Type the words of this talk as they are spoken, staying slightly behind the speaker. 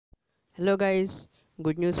Hello guys,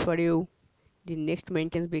 good news for you. The next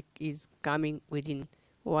maintenance week is coming within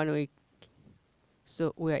 1 week.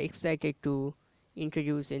 So we are excited to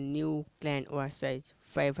introduce a new clan war size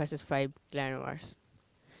 5 versus 5 clan wars.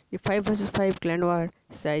 The 5 versus 5 clan war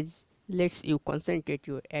size lets you concentrate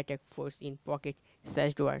your attack force in pocket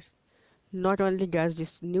sized wars. Not only does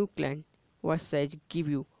this new clan war size give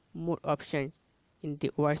you more options in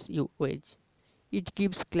the wars you wage, it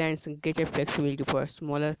gives clans greater flexibility for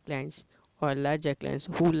smaller clans or larger clans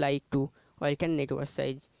who like to alternate war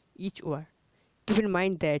size each war. Keep in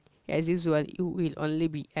mind that, as usual, you will only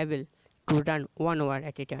be able to run one war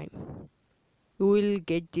at a time. You will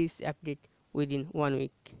get this update within 1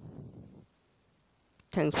 week.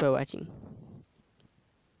 Thanks for watching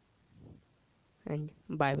and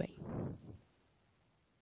bye bye.